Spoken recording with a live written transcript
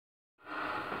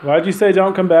Why'd you say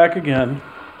don't come back again?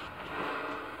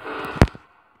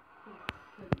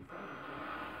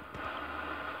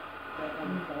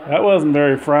 That wasn't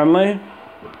very friendly.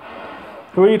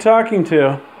 Who are you talking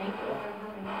to?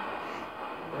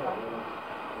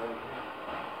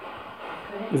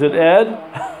 Is it Ed?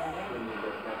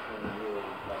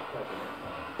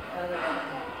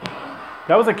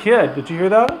 That was a kid. Did you hear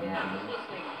that?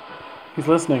 He's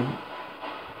listening.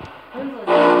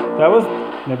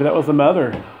 Maybe that was the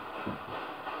mother.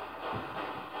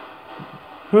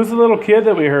 Who's the little kid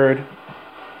that we heard?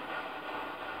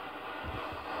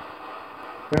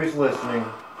 Who's listening?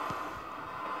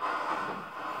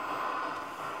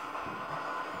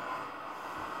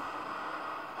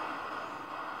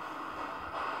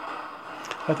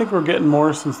 I think we're getting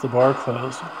more since the bar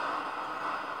closed.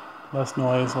 Less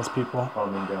noise, less people.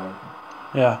 Calming down.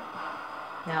 Yeah.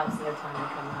 Now it's their time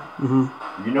to come out.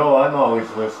 Mm-hmm. You know I'm always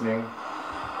listening.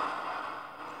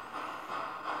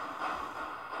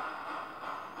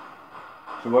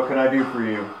 So what can I do for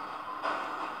you?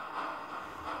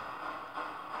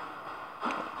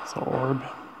 It's an orb.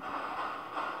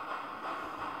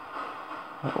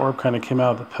 That orb kind of came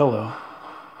out of the pillow.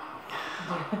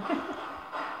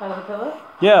 Out of the pillow?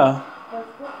 Yeah. That's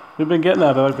good. We've been getting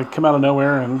that. Like they come out of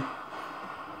nowhere and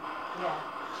Yeah.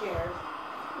 Cheers.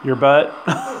 your butt.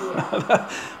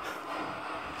 Yeah.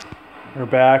 Or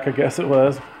back, I guess it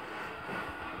was.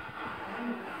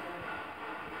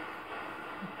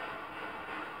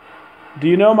 Do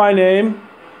you know my name?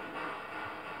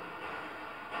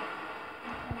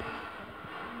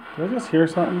 Did I just hear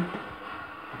something?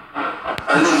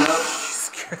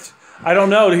 I don't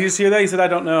know. Did you just hear that? He said, I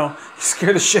don't know. He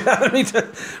scared the shit out of me to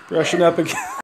brushing up again.